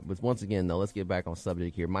But once again, though, let's get back on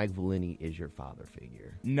subject here. Mike Valenti is your father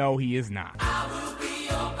figure. No, he is not. I will be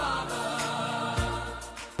your father.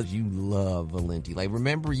 You love Valenti. Like,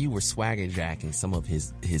 remember you were swagger jacking some of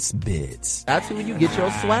his bits. That's who you get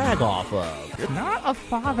your swag off of. Not a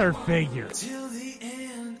father figure. Till the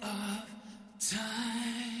end of time.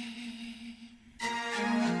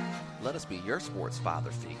 Let us be your sports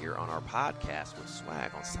father figure on our podcast with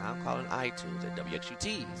swag on SoundCloud and iTunes at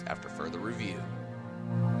WXUT's After Further Review.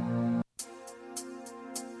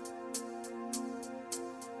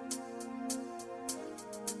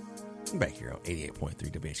 Back here on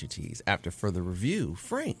 88.3 WXUT's After Further Review.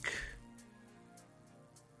 Frank.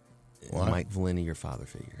 What? Mike Valenti, your father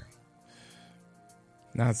figure.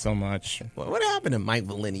 Not so much. What happened to Mike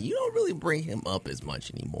Valenti? You don't really bring him up as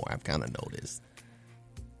much anymore. I've kind of noticed.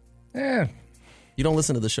 Yeah. You don't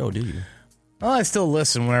listen to the show, do you? Well, I still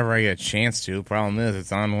listen whenever I get a chance to. Problem is,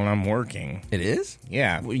 it's on when I'm working. It is?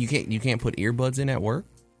 Yeah. Well, you can't put earbuds in at work?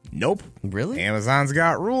 Nope. Really? Amazon's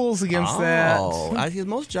got rules against that.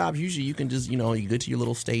 Most jobs, usually you can just, you go to your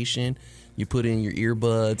little station, you put in your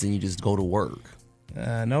earbuds, and you just go to work.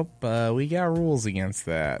 Nope. We got rules against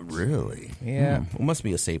that. Really? Yeah. It must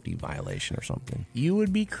be a safety violation or something. You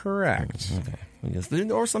would be correct. Okay. I guess.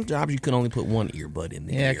 Or some jobs you can only put one earbud in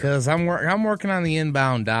the ear. Yeah, because I'm working on the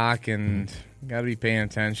inbound dock and got to be paying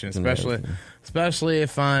attention, especially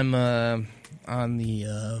if I'm on the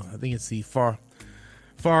I think it's the far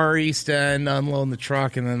east end unloading the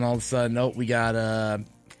truck, and then all of a sudden, we got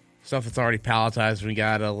stuff that's already palletized. We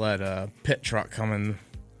got to let a pit truck come and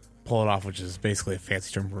pull it off, which is basically a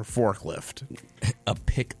fancy term for a forklift. A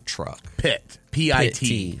pick truck. Pit.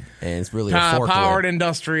 P-I-T. And it's really a forklift. Powered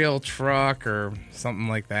industrial truck or something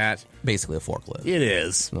like that. Basically a forklift. It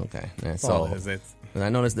is. Okay. Yeah, That's all it is. And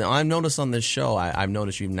I've noticed on this show, I've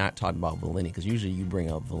noticed you've not talked about Valenti, because usually you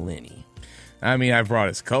bring up Valenti. I mean, I brought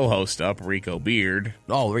his co-host up, Rico Beard.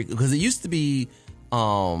 Oh, because it used to be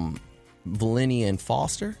Valenti and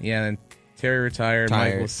Foster. Yeah, and Terry retired.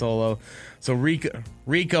 Mike was solo. So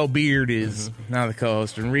Rico Beard is now the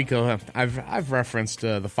co-host, and Rico, I've referenced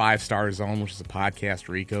the 5 Star Zone, which is a podcast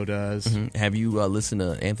Rico does. Mm-hmm. Have you listened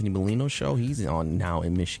to Anthony Molino's show? He's on now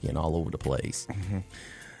in Michigan, all over the place. Mm-hmm.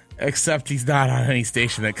 Except he's not on any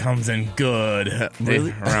station that comes in good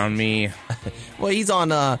really? Around me. Well, he's on.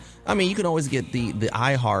 You can always get the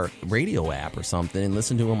iHeart Radio app or something and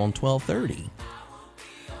listen to him on 1230.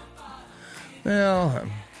 Well,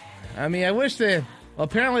 I mean, I wish they. Well,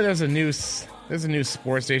 apparently there's a new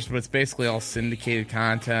sports station, but it's basically all syndicated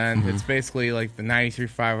content. It's basically like the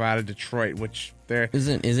 93.5 out of Detroit, which they're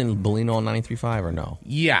isn't Bellino on 93.5 or no?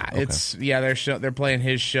 Yeah, okay. They're playing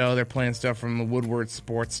his show. They're playing stuff from the Woodward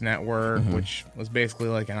Sports Network, which was basically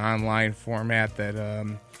like an online format that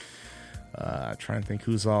trying to think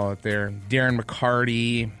who's all out there. Darren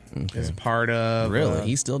McCarty is a part of. Really?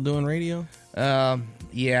 He's still doing radio?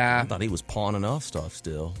 Yeah. I thought he was pawning off stuff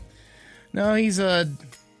still. No, he's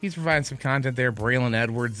providing some content there. Braylon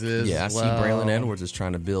Edwards is. Yeah, I see Braylon Edwards is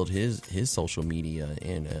trying to build his social media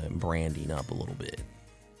and branding up a little bit.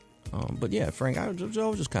 But yeah, Frank, I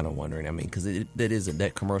was just kind of wondering. I mean, because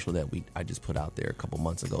that commercial that I just put out there a couple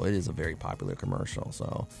months ago. It is a very popular commercial,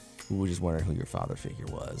 so we were just wondering who your father figure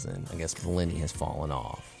was, and I guess Valenti has fallen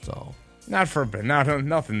off. So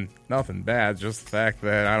nothing bad. Just the fact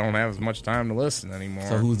that I don't have as much time to listen anymore.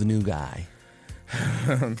 So who's the new guy?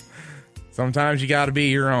 Sometimes you got to be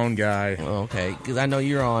your own guy. Oh, okay, because I know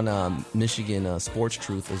you're on Michigan Sports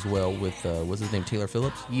Truth as well with what's his name, Taylor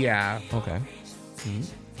Phillips. Yeah. Okay.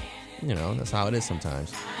 Mm-hmm. That's how it is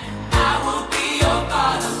sometimes. I will be your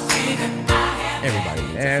father figure. Everybody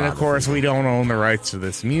needs and of course, we don't own the rights to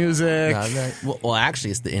this music. Well,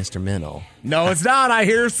 actually, it's the instrumental. No, it's not. I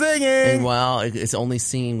hear singing. And, well, it's only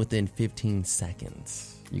seen within 15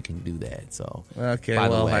 seconds. You can do that. So okay. By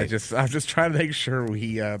the way, I'm just trying to make sure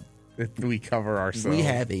we cover ourselves. We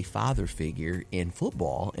have a father figure in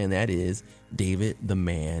football, and that is David, the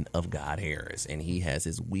man of God Harris, and he has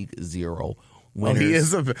his week 0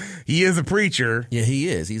 winners. Oh, he is a preacher. Yeah, he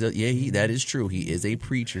is. That is true. He is a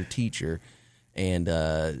preacher, teacher. And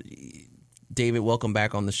David, welcome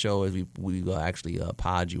back on the show as we actually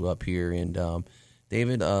pod you up here. And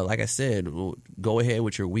David, like I said, go ahead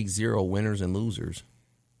with your week 0 winners and losers.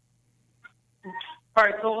 All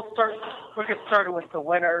right, so we'll get started with the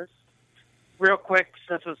winners real quick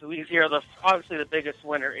since it's week 0. Obviously, the biggest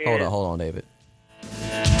winner is. Hold on, David.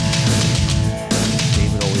 David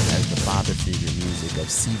always has the father figure music of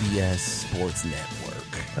CBS Sports Network.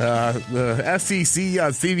 The SEC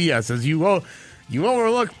on CBS says you You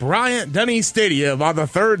overlook Bryant-Denny Stadium on the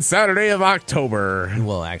third Saturday of October.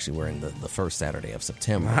 Well, actually, we're in the first Saturday of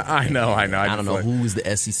September. I know. I don't know who's the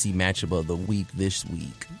SEC matchup of the week this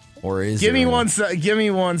week. Or is Give me one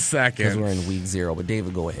Because second. we're in week 0. But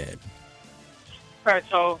David, go ahead. All right,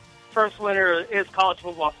 so first winner is college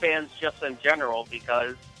football fans just in general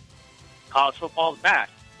because college football is back.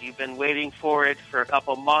 You've been waiting for it for a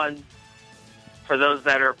couple months. For those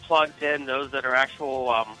that are plugged in, those that are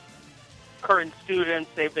actual current students,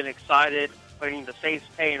 they've been excited, putting the face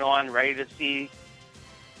paint on, ready to see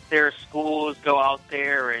their schools go out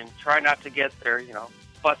there and try not to get their,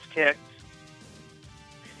 butts kicked.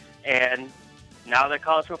 And now that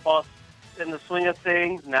college football's in the swing of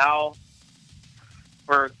things, now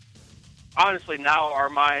our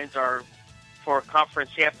minds are for conference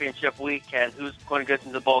championship week and who's going to get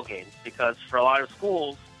into the bowl games. Because for a lot of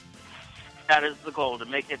schools, that is the goal,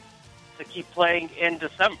 to keep playing in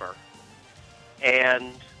December.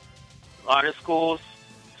 And a lot of schools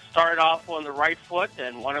started off on the right foot,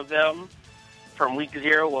 and one of them from week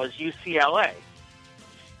 0 was UCLA.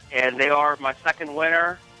 And they are my second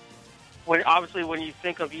winner. Obviously, when you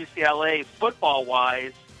think of UCLA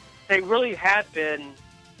football-wise, they really had been,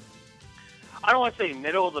 I don't want to say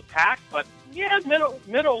middle of the pack, but yeah,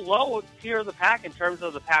 middle, low tier of the pack in terms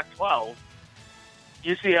of the Pac-12.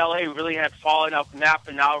 UCLA really had fallen off the map,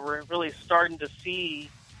 and now we're really starting to see,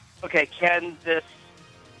 okay, can this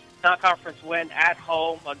non-conference win at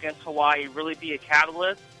home against Hawaii really be a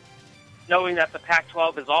catalyst? Knowing that the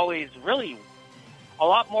Pac-12 is always really a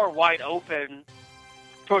lot more wide open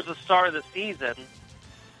towards the start of the season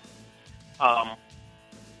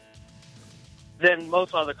than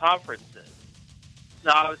most other conferences.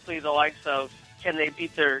 Now, obviously, the likes of, can they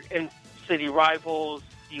beat their in-city rivals,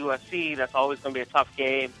 USC? That's always going to be a tough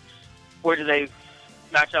game. Where do they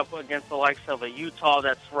match up against the likes of a Utah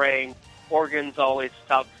that's ranked? Oregon's always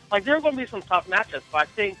tough. There are going to be some tough matchups, but I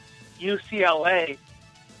think UCLA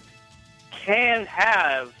can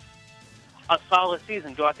have a solid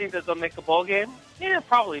season. Do I think that they'll make a bowl game? Yeah,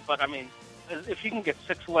 probably, but if you can get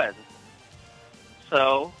 6 wins.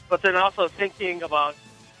 So, but then also thinking about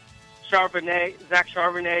Zach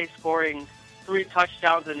Charbonnet scoring 3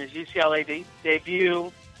 touchdowns in his UCLA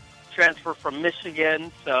debut, transfer from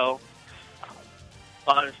Michigan, so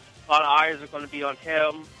a lot of eyes are going to be on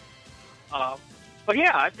him. But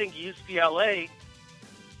yeah, I think UCLA,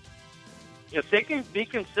 if they can be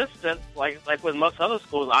consistent, like with most other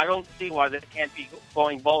schools, I don't see why they can't be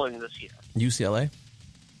going bowling this year. UCLA?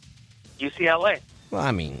 Well,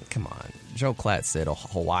 come on. Joe Klatt said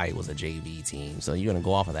Hawaii was a JV team, so you're going to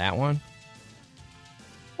go off of that one?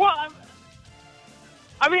 Well,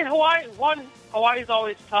 Hawaii's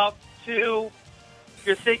always tough. 2,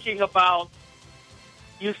 you're thinking about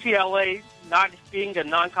UCLA not being a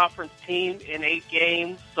non-conference team in 8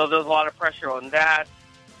 games, so there's a lot of pressure on that.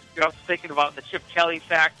 You're also thinking about the Chip Kelly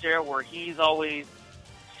factor, where he's always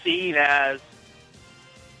seen as,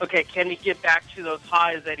 okay, can he get back to those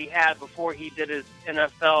highs that he had before he did his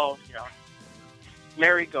NFL,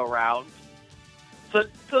 merry-go-round? So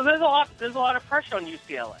there's a lot of pressure on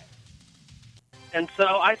UCLA, and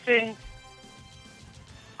so I think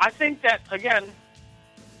that, again,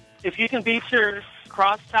 if you can beat your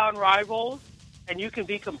crosstown rivals and you can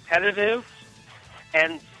be competitive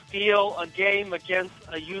and steal a game against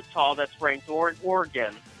a Utah that's ranked, or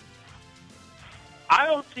Oregon, I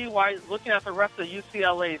don't see why, looking at the rest of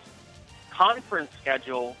UCLA's conference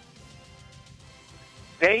schedule,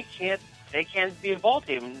 they can't be a bowl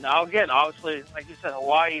team. Now, again, obviously, like you said,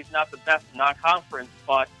 Hawaii is not the best non-conference,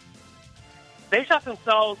 but they shot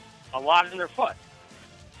themselves a lot in their foot.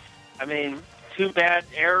 2 bad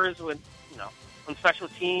errors with, on special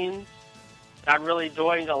teams, not really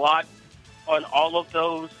doing a lot on all of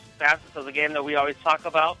those facets of the game that we always talk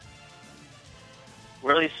about.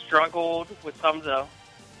 Really struggled with some of the...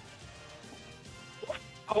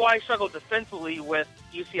 Hawaii struggled defensively with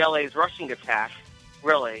UCLA's rushing attack,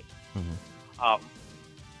 really. Mm-hmm.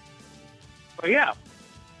 But yeah.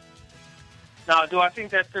 Now, do I think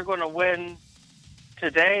that they're going to win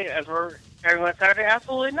today as we're hearing on Saturday?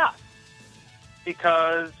 Absolutely not.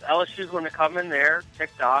 Because LSU is going to come in there,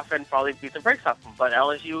 ticked off, and probably beat the brakes off them. But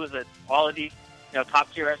LSU is a quality,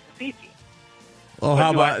 top-tier SEC team.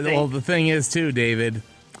 Well, the thing is, too, David,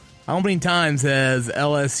 how many times has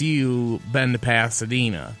LSU been to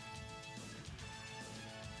Pasadena?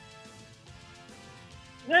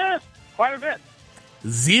 Yeah, quite a bit.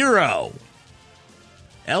 0.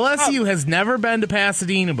 LSU has never been to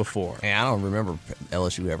Pasadena before. Hey, I don't remember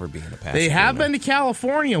LSU ever being to Pasadena. They have been to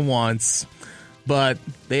California once, but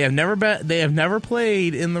they have never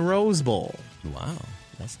played in the Rose Bowl. Wow,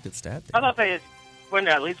 that's a good stat I there. thought win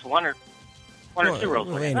at least one or two Rose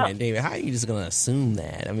Bowls. Wait a minute, David. How are you just going to assume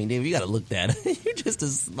that? I mean, David, you got to look that. you just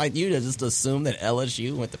assume that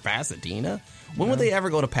LSU went to Pasadena. When would they ever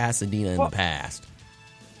go to Pasadena in the past?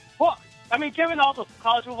 Well, I mean, given all the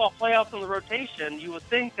college football playoffs in the rotation, you would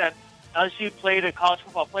think that LSU played a college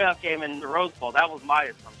football playoff game in the Rose Bowl. That was my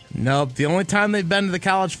assumption. Nope. The only time they've been to the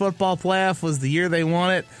college football playoff was the year they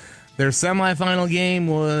won it. Their semifinal game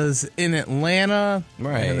was in Atlanta,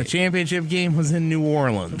 right? And the championship game was in New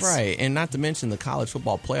Orleans, right? And not to mention the college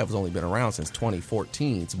football playoff has only been around since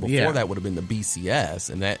 2014. So before that would have been the BCS,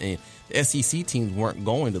 and the SEC teams weren't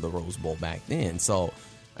going to the Rose Bowl back then. So,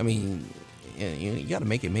 I mean, you got to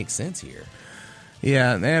make it make sense here.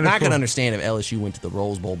 Yeah, and I can understand if LSU went to the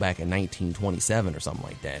Rose Bowl back in 1927 or something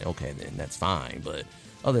like that. Okay, then that's fine, but.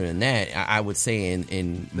 Other than that, I would say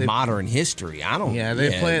in modern history, I don't. Yeah,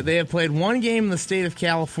 they have played one game in the state of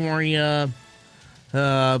California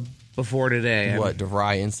before today. What,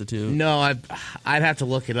 DeVry Institute? No, I'd have to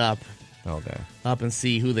look it up. Okay. Up and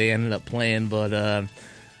see who they ended up playing, but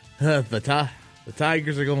the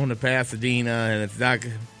Tigers are going to Pasadena, and it's not.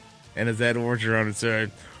 And it's Ed Orgeron and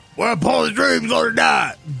said, "Well, Paul's dreams are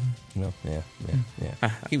not." No, yeah.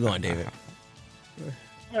 Keep going, David.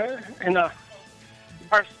 And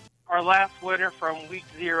our last winner from week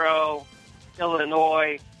 0,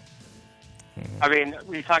 Illinois. I mean,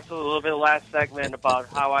 we talked a little bit last segment about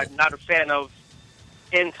how I'm not a fan of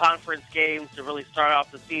in-conference games to really start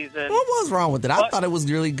off the season. What was wrong with it? I thought it was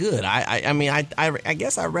really good. I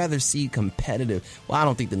guess I'd rather see competitive. Well, I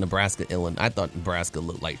don't think the Nebraska-Illinois. I thought Nebraska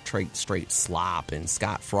looked like straight slop, and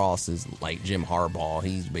Scott Frost is like Jim Harbaugh.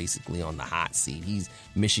 He's basically on the hot seat. He's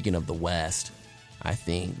Michigan of the West. I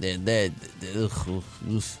think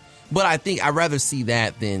but I think I'd rather see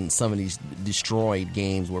that than some of these destroyed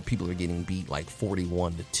games where people are getting beat like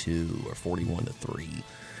 41-2 or 41-3.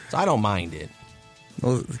 So I don't mind it.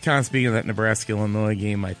 Well, kind of speaking of that Nebraska-Illinois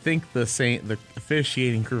game, I think the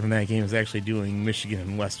officiating crew from that game is actually doing Michigan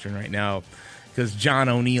and Western right now because John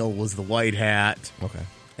O'Neill was the white hat. Okay.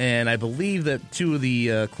 And I believe that two of the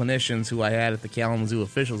clinicians who I had at the Kalamazoo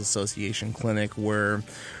Officials Association clinic were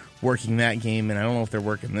working that game, and I don't know if they're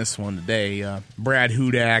working this one today. Brad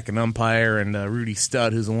Hudak, an umpire, and Rudy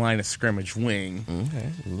Studd, who's a line of scrimmage wing.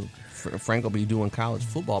 Okay. Frank will be doing college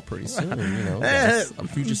football pretty soon. That's a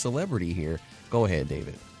future celebrity here. Go ahead,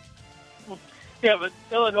 David. Yeah, but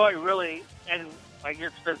Illinois really, and like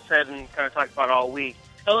it's been said and kind of talked about all week,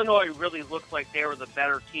 Illinois really looked like they were the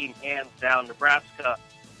better team, hands down. Nebraska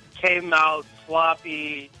came out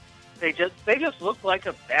sloppy. They just looked like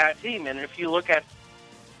a bad team, and if you look at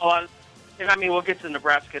and I mean, we'll get to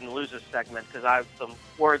Nebraska in the losers segment because I have some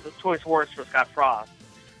choice words for Scott Frost.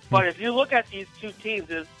 But if you look at these two teams,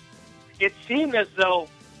 it seemed as though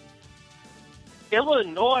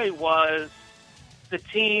Illinois was the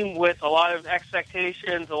team with a lot of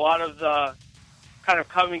expectations, a lot of the kind of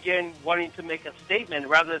coming in wanting to make a statement,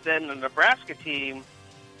 rather than the Nebraska team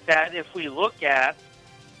that, if we look at,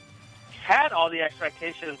 had all the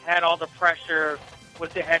expectations, had all the pressure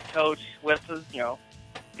with the head coach, with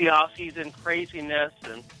the off-season craziness.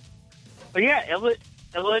 But yeah,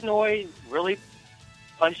 Illinois really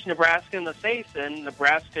punched Nebraska in the face, and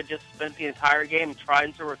Nebraska just spent the entire game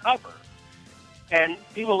trying to recover. And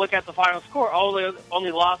people look at the final score,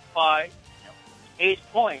 only lost by 8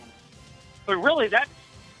 points. But really, that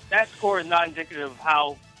score is not indicative of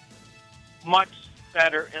how much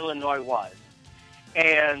better Illinois was.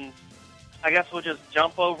 And I guess we'll just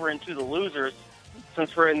jump over into the losers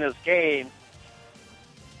since we're in this game.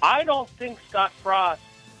 I don't think Scott Frost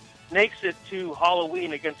makes it to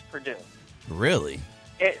Halloween against Purdue. Really?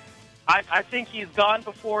 I think he's gone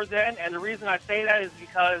before then, and the reason I say that is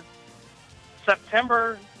because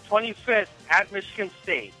September 25th at Michigan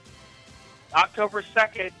State, October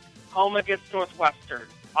 2nd, home against Northwestern,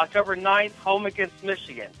 October 9th, home against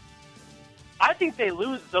Michigan. I think they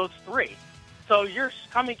lose those 3. So you're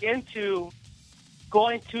coming into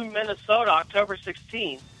going to Minnesota October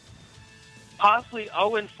 16th, possibly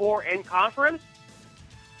 0-4 in conference.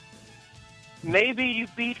 Maybe you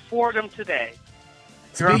beat Fordham today.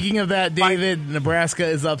 Speaking of that, David, Nebraska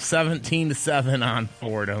is up 17-7 on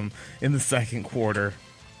Fordham in the second quarter.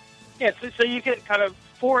 Yeah, so you get kind of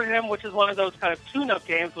Fordham, which is one of those kind of tune-up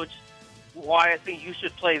games, which why I think you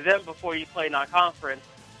should play them before you play non-conference.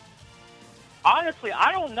 Honestly,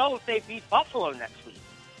 I don't know if they beat Buffalo next week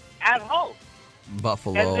at home.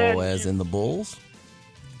 Buffalo, as in the Bulls?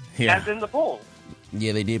 Yeah. As in the Bulls.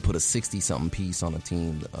 Yeah, they did put a 60-something piece on the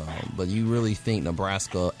team. But you really think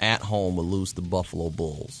Nebraska at home will lose to Buffalo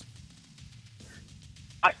Bulls?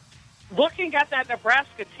 Looking at that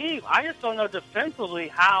Nebraska team, I just don't know defensively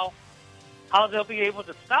how how they'll be able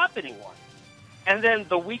to stop anyone. And then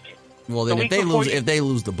the week. Well, then the if they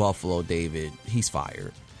lose to Buffalo, David, he's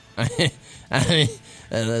fired. I mean,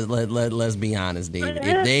 let's be honest, David.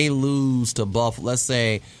 If they lose to Buffalo, let's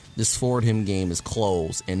say this Fordham game is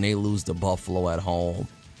close and they lose to Buffalo at home,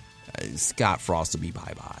 Scott Frost will be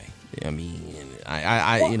bye-bye. I mean,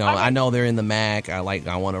 I know they're in the MAC. I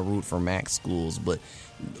want to root for MAC schools, but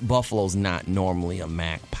Buffalo's not normally a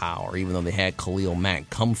MAC power, even though they had Khalil Mack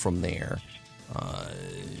come from there.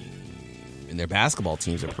 And their basketball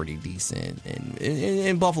teams are pretty decent,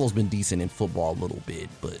 and Buffalo's been decent in football a little bit,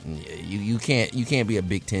 but you can't be a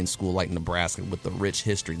Big Ten school like Nebraska with the rich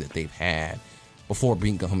history that they've had before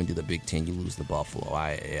coming to the Big Ten. You lose to Buffalo.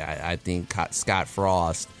 I think Scott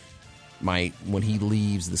Frost might, when he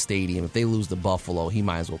leaves the stadium, if they lose to Buffalo, he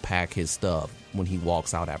might as well pack his stuff when he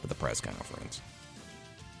walks out after the press conference.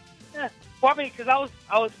 Yeah. Well, I mean, because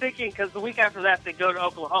I was thinking, because the week after that they go to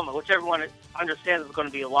Oklahoma, which everyone understands is going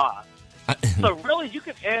to be a loss. So really, you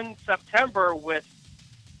could end September with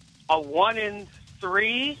a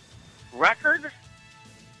 1-3 record.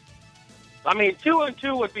 I mean,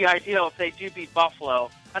 2-2 would be ideal if they do beat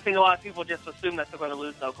Buffalo. I think a lot of people just assume that they're going to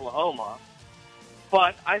lose to Oklahoma.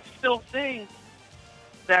 But I still think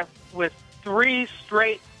that with 3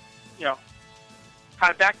 straight, kind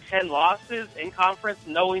of back 10 losses in conference,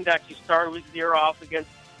 knowing that you started week 0 off against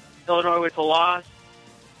Illinois with a loss,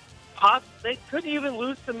 they could even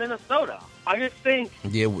lose to Minnesota. I just think...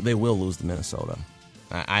 Yeah, they will lose to Minnesota.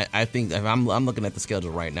 I think if I'm looking at the schedule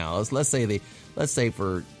right now. Let's say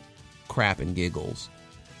for crap and giggles,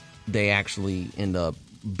 they actually end up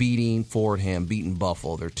beating Fordham, beating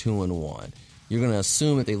Buffalo. They're 2-1. You're going to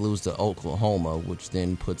assume that they lose to Oklahoma, which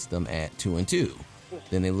then puts them at 2-2.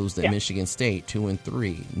 Then they lose to Michigan State,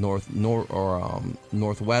 2-3.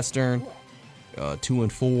 Northwestern,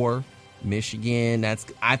 2-4. Michigan,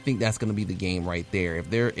 I think that's going to be the game right there.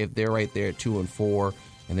 If they're right there at 2-4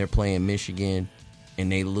 and they're playing Michigan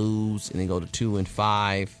and they lose and they go to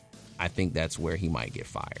 2-5, I think that's where he might get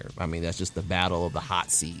fired. I mean, that's just the battle of the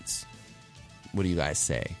hot seats. What do you guys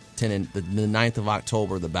say? The 9th of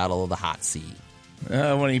October, the battle of the hot seat.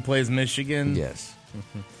 When he plays Michigan? Yes.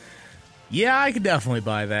 Yeah, I could definitely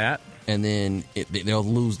buy that. And then they'll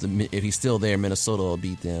lose if he's still there, Minnesota will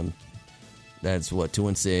beat them. That's what,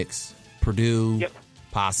 2-6. Purdue,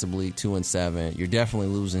 possibly 2-7. You're definitely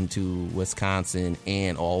losing to Wisconsin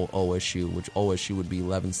and OSU, which OSU would be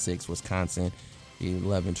 11-6. Wisconsin,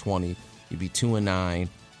 11-20. You'd be 2-9,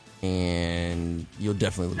 and you'll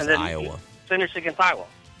definitely lose to Iowa. Finish against Iowa.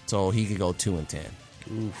 So he could go 2-10.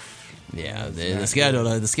 Oof. Yeah, the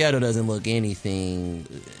schedule doesn't look anything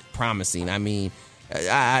promising. I mean,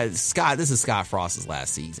 this is Scott Frost's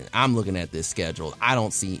last season. I'm looking at this schedule. I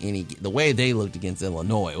don't see the way they looked against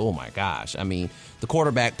Illinois. Oh my gosh. I mean, the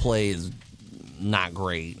quarterback play is not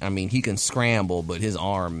great. I mean, he can scramble, but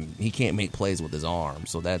he can't make plays with his arm.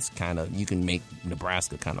 So that's you can make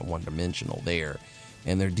Nebraska kind of one-dimensional there.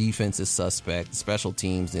 And their defense is suspect. Special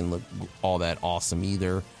teams didn't look all that awesome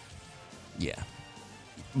either. Yeah.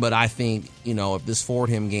 But I think, if this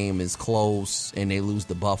Fordham game is close and they lose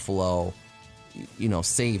to Buffalo,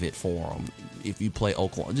 save it for him. If you play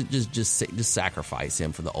Oklahoma, just sacrifice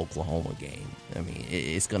him for the Oklahoma game. I mean,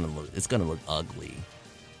 it's gonna look ugly.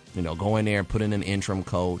 Go in there and put in an interim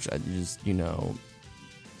coach.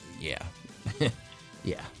 Yeah,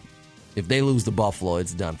 yeah. If they lose to Buffalo,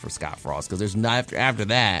 it's done for Scott Frost because there's not after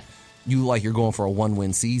that. You're going for a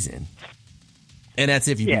 1-win season, and that's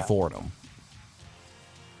if you beat Fordham.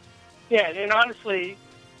 Yeah, and honestly,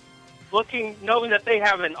 knowing that they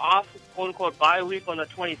have an off, quote-unquote, bye week on the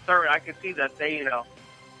 23rd, I can see that they,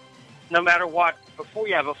 no matter what,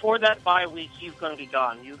 before that bye week, he's going to be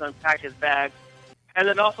gone. He's going to pack his bags. And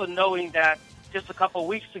then also knowing that just a couple of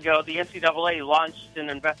weeks ago, the NCAA launched an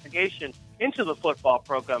investigation into the football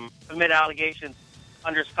program amid allegations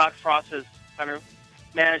under Scott Frost's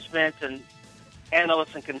management and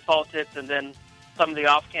analysts and consultants, and then some of the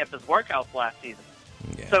off-campus workouts last season.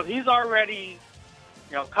 Yeah. So he's already,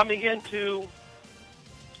 coming into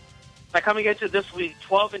this week,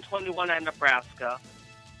 12-21 at Nebraska.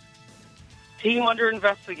 Team under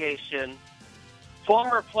investigation.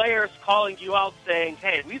 Former players calling you out saying,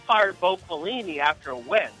 "Hey, we fired Bo Pelini after a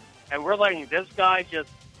win, and we're letting this guy just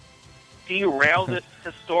derail this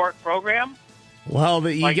historic program." Well,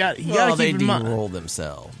 you got to keep in mind. They derail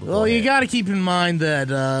themselves. Well, you got to keep in mind that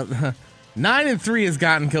 9-3 has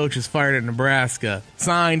gotten coaches fired in Nebraska.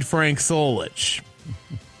 Signed Frank Solich.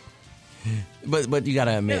 But you got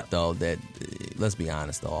to admit though that let's be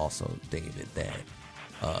honest though, also David,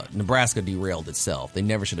 that Nebraska derailed itself. They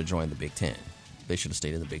never should have joined the Big Ten. They should have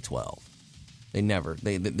stayed in the Big 12. They never.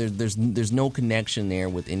 There's no connection there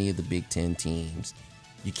with any of the Big Ten teams.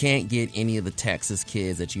 You can't get any of the Texas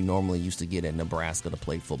kids that you normally used to get at Nebraska to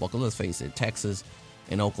play football. Because let's face it, Texas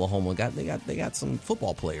and Oklahoma they got some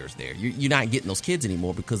football players there. You're not getting those kids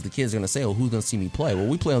anymore because the kids are going to say, "Oh, who's going to see me play?" Well,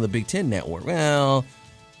 we play on the Big Ten network. Well,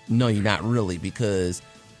 no, you're not really, because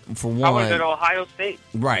for one, I was at Ohio State.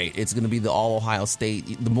 Right, it's going to be the all Ohio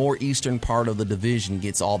State. The more eastern part of the division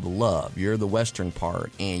gets all the love. You're the western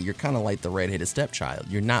part, and you're kind of like the redheaded stepchild.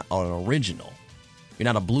 You're not an original. You're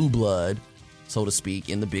not a blue blood, so to speak,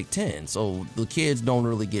 in the Big Ten. So the kids don't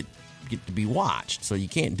really get to be watched. So you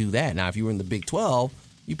can't do that. Now, if you were in the Big 12,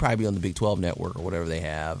 you'd probably be on the Big 12 network or whatever they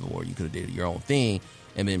have, or you could have did your own thing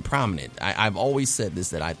and been prominent. I've always said this,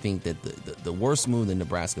 that I think that the worst move that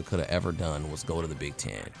Nebraska could have ever done was go to the Big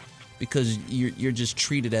Ten, because you're just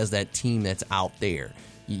treated as that team that's out there.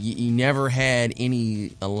 You never had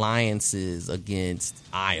any alliances against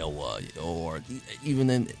Iowa or even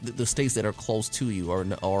in the states that are close to you,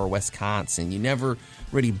 or Wisconsin. You never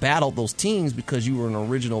really battled those teams because you were an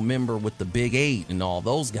original member with the Big Eight and all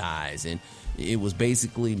those guys. And it was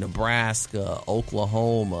basically Nebraska,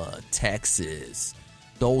 Oklahoma, Texas.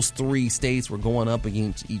 Those three states were going up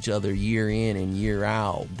against each other year in and year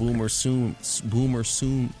out. Boomer Sooner.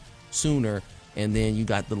 And then you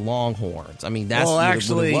got the Longhorns. I mean, that's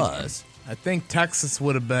what it was. I think Texas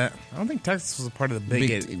would have been. I don't think Texas was a part of the Big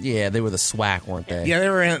Eight. Yeah, they were the SWAC, weren't they? Yeah,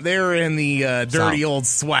 they were in the dirty old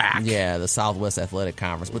SWAC. Yeah, the Southwest Athletic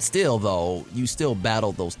Conference. But still, though, you still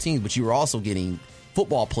battled those teams. But you were also getting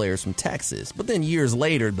football players from Texas. But then years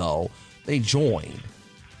later, though, they joined.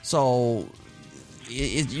 So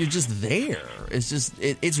you're just there. It's just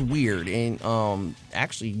it's weird. And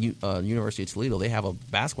actually, University of Toledo, they have a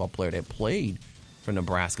basketball player that played for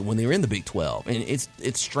Nebraska when they were in the Big 12, and it's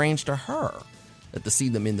strange to her that to see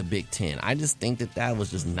them in the Big 10. I just think that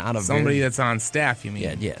was just not a somebody that's on staff. You mean?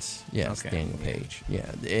 Yeah. Yes. Okay. Daniel Page. Yeah.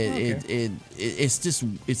 It's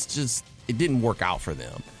just it didn't work out for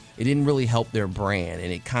them. It didn't really help their brand,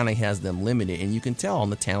 and it kind of has them limited. And you can tell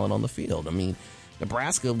on the talent on the field. I mean,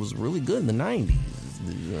 Nebraska was really good in the 90s.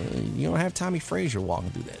 You don't have Tommy Frazier walking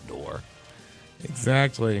through that door.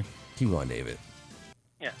 Exactly. Keep going, David.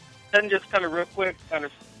 Yeah. Then just kind of real quick, kind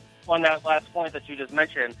of on that last point that you just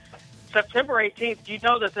mentioned, September 18th, do you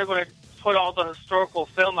know that they're going to put all the historical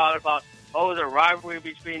film out about, the rivalry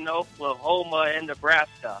between Oklahoma and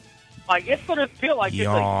Nebraska? Like, it's going to feel like it's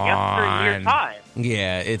like yesteryear time.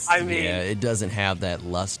 Yeah, it doesn't have that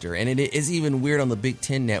luster. And it is even weird on the Big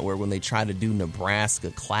Ten Network when they try to do Nebraska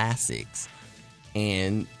Classics.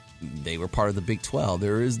 And they were part of the Big 12.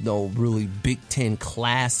 There is no really Big Ten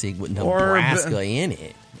Classic with Nebraska in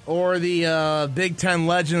it. Or the Big Ten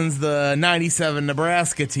Legends, the 97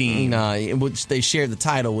 Nebraska team. In which they shared the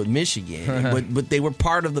title with Michigan. but they were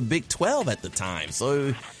part of the Big 12 at the time.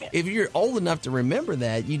 So if you're old enough to remember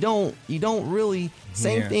that, you don't really...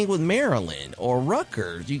 Same thing with Maryland or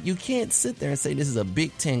Rutgers. You can't sit there and say this is a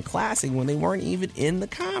Big Ten Classic when they weren't even in the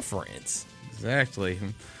conference. Exactly.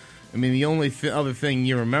 I mean, the only other thing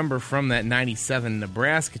you remember from that 97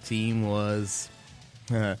 Nebraska team was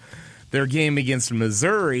their game against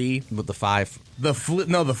Missouri with the flea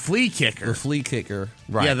kicker. The flea kicker,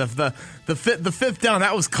 right? Yeah, the fifth down,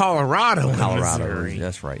 that was Colorado. Missouri.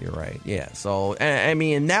 That's right. You're right. Yeah. So I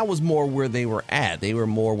mean, that was more where they were at. They were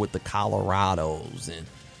more with the Colorados and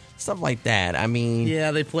stuff like that. I mean,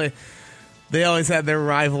 yeah, They always had their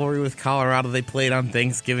rivalry with Colorado. They played on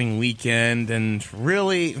Thanksgiving weekend, and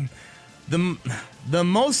really, the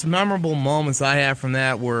most memorable moments I have from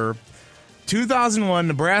that were 2001.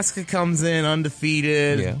 Nebraska comes in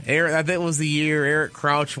undefeated. Yeah. I think it was the year Eric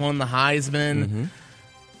Crouch won the Heisman. Mm-hmm.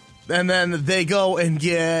 And then they go and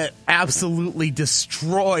get absolutely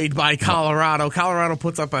destroyed by Colorado. Colorado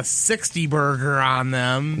puts up a 60 burger on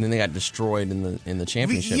them, and then they got destroyed in the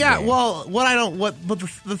championship. Yeah, game. well,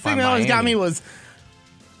 the thing that always got me was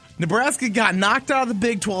Nebraska got knocked out of the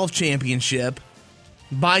Big 12 championship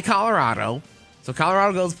by Colorado. So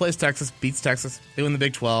Colorado goes, plays Texas, beats Texas. They win the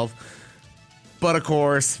Big 12. But of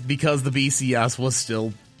course, because the BCS was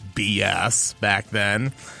still BS back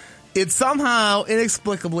then, it somehow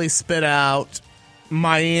inexplicably spit out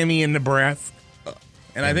Miami and Nebraska.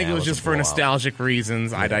 And I think it was just for nostalgic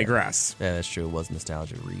reasons. Yeah. I digress. Yeah, that's true. It was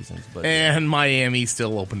nostalgic reasons. And Miami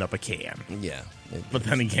still opened up a can. Yeah. But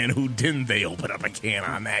then again, who didn't they open up a can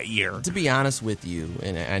on that year? To be honest with you,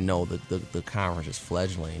 and I know that the conference is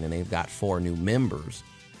fledgling and they've got 4 new members,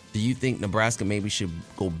 do you think Nebraska maybe should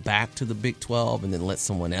go back to the Big 12 and then let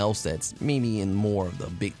someone else that's maybe in more of the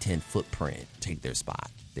Big 10 footprint take their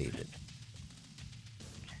spot, David?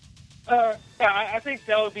 Yeah, I think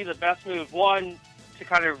that would be the best move. One, to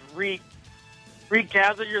kind of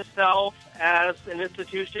regather yourself as an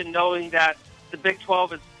institution, knowing that the Big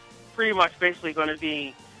 12 is pretty much basically going to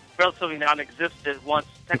be relatively non-existent once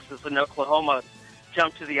Texas and Oklahoma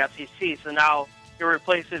jump to the SEC. So now you're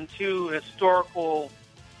replacing two historical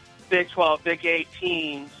Big 12, Big 8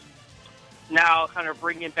 teams, now kind of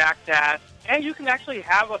bringing back that. And you can actually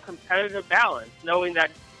have a competitive balance, knowing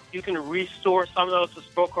that you can restore some of those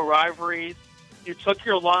historical rivalries. You took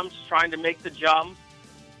your lumps trying to make the jump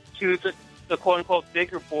to the quote-unquote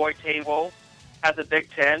bigger boy table at the Big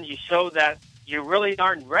Ten. You show that you really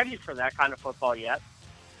aren't ready for that kind of football yet.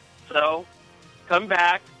 So come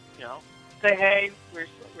back, say, hey, we're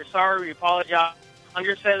sorry, we apologize.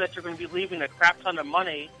 Understand that you're going to be leaving a crap ton of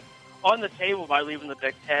money on the table by leaving the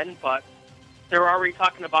Big Ten, but they're already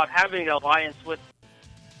talking about having an alliance with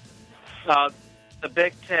the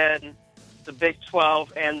Big Ten, the Big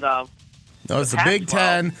 12, and the it's the Big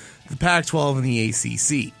Ten, the Pac-12, and the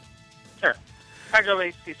ACC. Sure. Pac-12,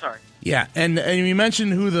 ACC, sorry. Yeah, and you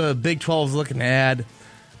mentioned who the Big 12 is looking to add.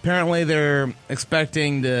 Apparently, they're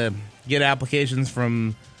expecting to get applications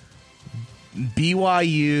from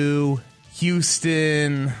BYU,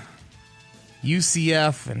 Houston,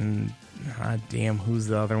 UCF, and who's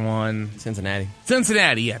the other one? Cincinnati.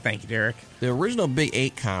 Cincinnati, yeah, thank you, Derek. The original Big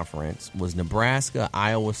 8 conference was Nebraska,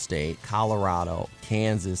 Iowa State, Colorado,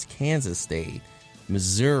 Kansas, Kansas State,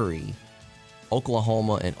 Missouri,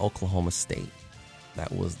 Oklahoma, and Oklahoma State.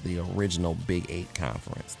 That was the original Big 8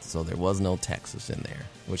 conference. So there was no Texas in there.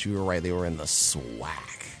 Which you were right, they were in the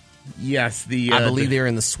SWAC. Yes, I believe they were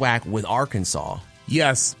in the SWAC with Arkansas.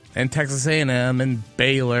 Yes, and Texas A&M and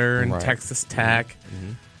Baylor and Right. Texas Tech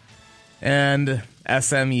and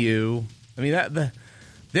SMU. I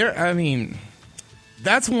mean,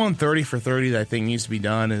 that's 130 for 30 that I think needs to be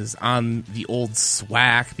done is on the old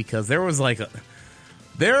SWAC, because there was a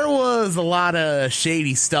lot of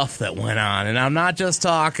shady stuff that went on, and I'm not just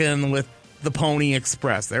talking with the Pony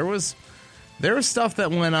Express. There was stuff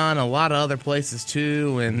that went on a lot of other places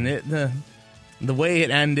too, and the way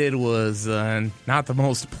it ended was not the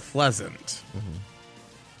most pleasant.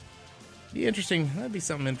 Be interesting. That'd be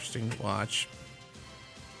something interesting to watch.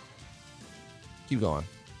 Keep going.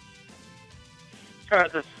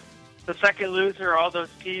 The second loser, all those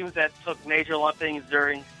teams that took major lumpings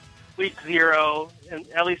during week 0, and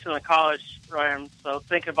at least in the college realm. So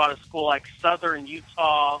think about a school like Southern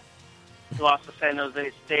Utah, who lost to San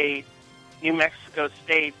Jose State, New Mexico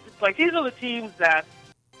State. Like, these are the teams that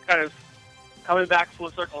kind of coming back full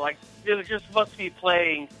circle. Like, they're just supposed to be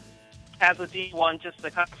playing as a D1 just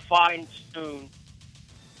to kind of fine-tune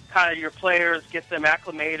kind of your players, get them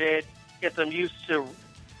acclimated, get them used to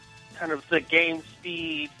kind of the game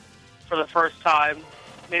speed for the first time,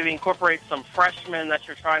 maybe incorporate some freshmen that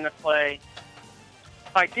you're trying to play.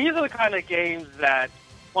 Like, these are the kind of games that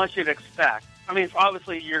one should expect. I mean,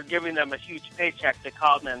 obviously, you're giving them a huge paycheck to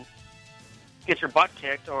come and get your butt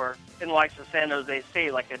kicked, or in the likes of San Jose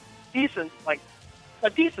State, like a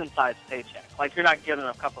decent-sized paycheck. Like, you're not giving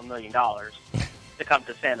them a couple $1 million to come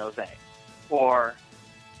to San Jose. Or,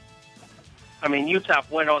 I mean, UTEP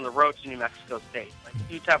went on the road to New Mexico State. Like,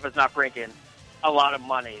 UTEP is not bringing a lot of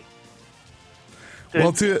money.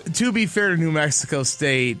 Well, to be fair to New Mexico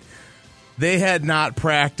State, they had not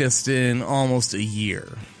practiced in almost a year.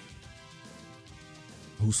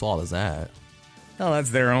 Whose fault is that? No,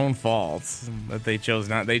 that's their own fault that they chose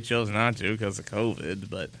not to because of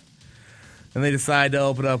COVID. And they decided to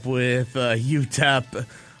open up with UTEP.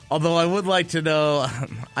 Although I would like to know,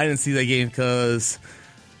 I didn't see that game because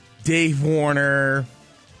Dave Warner,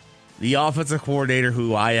 the offensive coordinator,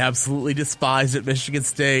 who I absolutely despised at Michigan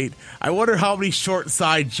State, I wonder how many short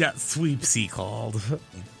side jet sweeps he called.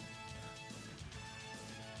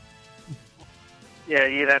 Yeah,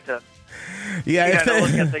 you'd have to. Yeah, You gotta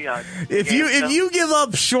look at the, if you give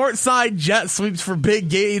up short side jet sweeps for big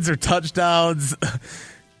gains or touchdowns,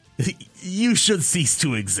 you should cease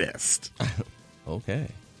to exist. Okay.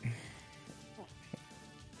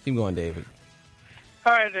 Keep going, David.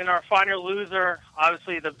 All right, and our final loser,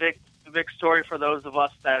 obviously the big story for those of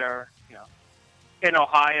us that are, in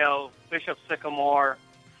Ohio, Bishop Sycamore.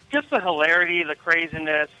 Just the hilarity, the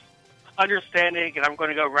craziness, understanding, and I'm going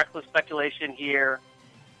to go reckless speculation here.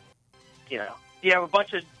 You have a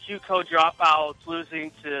bunch of JUCO dropouts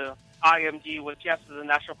losing to IMG, which, yes, is a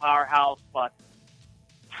national powerhouse, but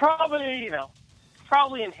probably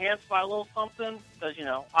enhanced by a little something because,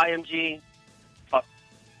 IMG, but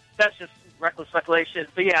that's just reckless speculation.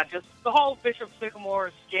 But, yeah, just the whole Bishop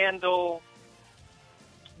Sycamore scandal,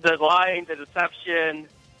 the lying, the deception,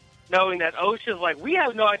 knowing that OSHA's like, we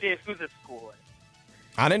have no idea who this school is.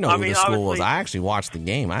 I didn't know I who mean, the school was. obviously- I actually watched the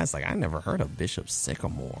game. I was like, I never heard of Bishop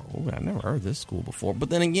Sycamore. Ooh, I never heard of this school before. But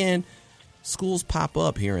then again, schools pop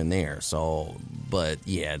up here and there. So, but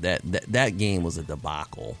yeah, that game was a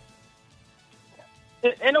debacle.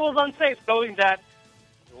 And it was unsafe, knowing that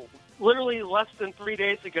literally less than 3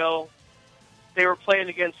 days ago, they were playing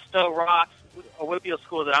against Stowe Rocks, a Whitfield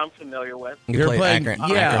school that I'm familiar with. You They're played playing, Akron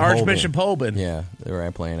Archbishop Holden. Holden. Yeah, they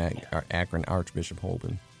were playing Akron Archbishop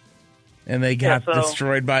Holden. And they got so-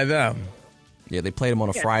 destroyed by them. Yeah, they played them on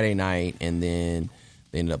a Friday night, and then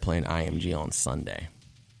they ended up playing IMG on Sunday.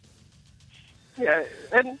 Yeah,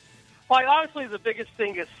 and like honestly, the biggest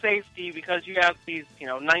thing is safety, because you have these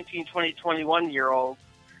 19, 20, 21-year-olds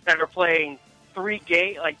that are playing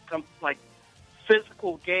 3 like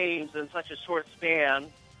physical games in such a short span.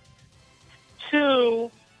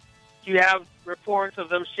 2, you have reports of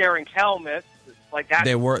them sharing helmets like that.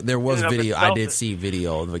 There was in and of video. I itself did is- see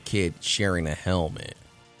video of a kid sharing a helmet.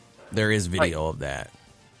 There is video of that.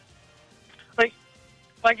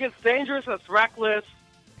 Like it's dangerous. It's reckless.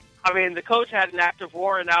 I mean, the coach had an active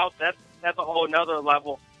warrant out. That's a whole another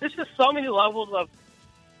level. There's just so many levels of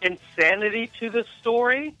insanity to this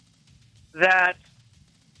story that,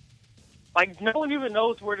 like, no one even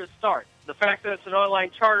knows where to start. The fact that it's an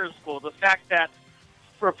online charter school, the fact that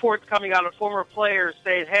reports coming out of former players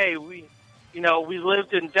saying, "Hey, we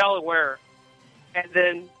lived in Delaware, and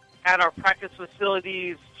then had our practice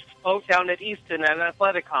facilities both down at Easton at an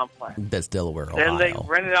athletic complex. That's Delaware, Then Ohio. they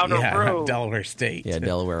rented out a room." Delaware State. Yeah,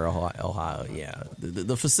 Delaware, Ohio. Yeah,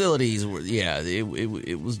 the facilities were. Yeah,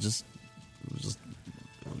 it was just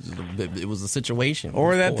it was a situation.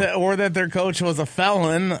 Or that their coach was a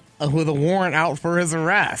felon with a warrant out for his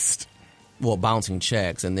arrest. Well, bouncing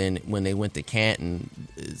checks, and then when they went to Canton,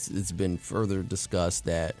 it's been further discussed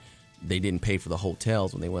that they didn't pay for the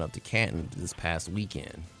hotels when they went up to Canton this past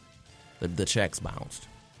weekend. The checks bounced.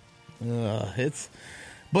 My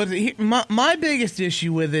biggest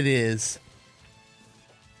issue with it is,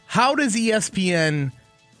 how does ESPN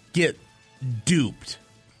get duped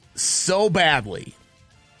so badly?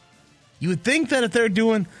 You would think that if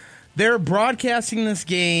they're broadcasting this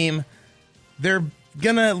game, they're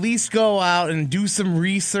gonna at least go out and do some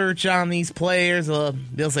research on these players.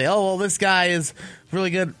 They'll say, "Oh, well, this guy is really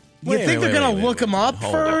good." You think they're gonna look him up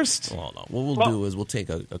first? Hold on. What we'll do is we'll take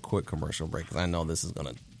a quick commercial break, because I know this is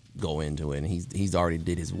gonna go into it, and he's already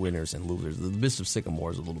did his winners and losers. The Bishop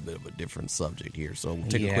Sycamore is a little bit of a different subject here, so we'll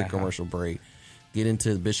take a quick commercial break, get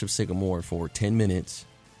into Bishop Sycamore for 10 minutes,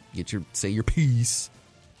 say your piece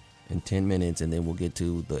in 10 minutes, and then we'll get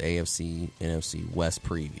to the AFC NFC West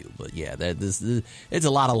preview. But yeah, it's a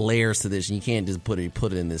lot of layers to this, and you can't just put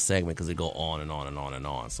it in this segment, because it go on and on and on and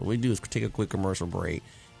on. So what we do is take a quick commercial break.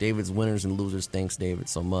 David's winners and losers. Thanks, David,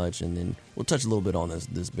 so much. And then we'll touch a little bit on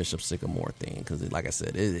this Bishop Sycamore thing, because, like I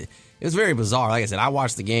said, it was very bizarre. Like I said, I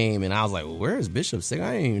watched the game, and I was like, well, where is Bishop Sycamore?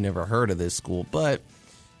 I ain't even never heard of this school. But,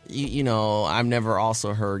 I've never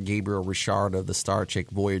also heard Gabriel Richard of the Star Trek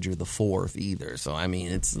Voyager the 4th either. So, I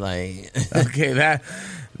mean, it's like... Okay, that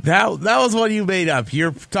was what you made up.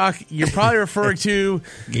 You're probably referring to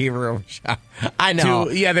Gabriel Richard. I know.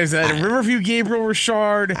 There's a Riverview Gabriel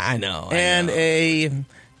Richard. I know. And a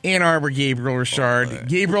Ann Arbor Gabriel Richard.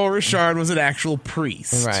 Gabriel Richard was an actual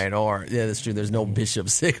priest. Right, or, yeah, that's true. There's no Bishop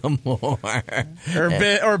Sycamore.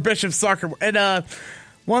 or Bishop Sycamore. And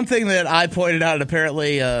one thing that I pointed out,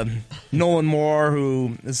 apparently Nolan Moore,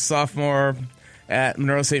 who is a sophomore at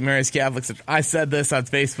Monroe St. Mary's Catholic, I said this on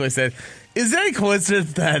Facebook, I said, is there any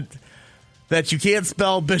coincidence that you can't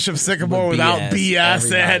spell Bishop Sycamore without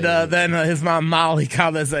BS? And then his mom Molly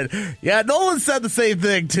commented, said, yeah, Nolan said the same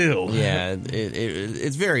thing too. Yeah,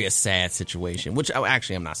 it's very a sad situation, which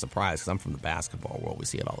actually I'm not surprised, because I'm from the basketball world. We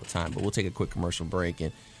see it all the time. But we'll take a quick commercial break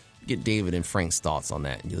and get David and Frank's thoughts on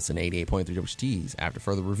that. You listen to 88.3 WT's. After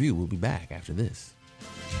further review, we'll be back after this.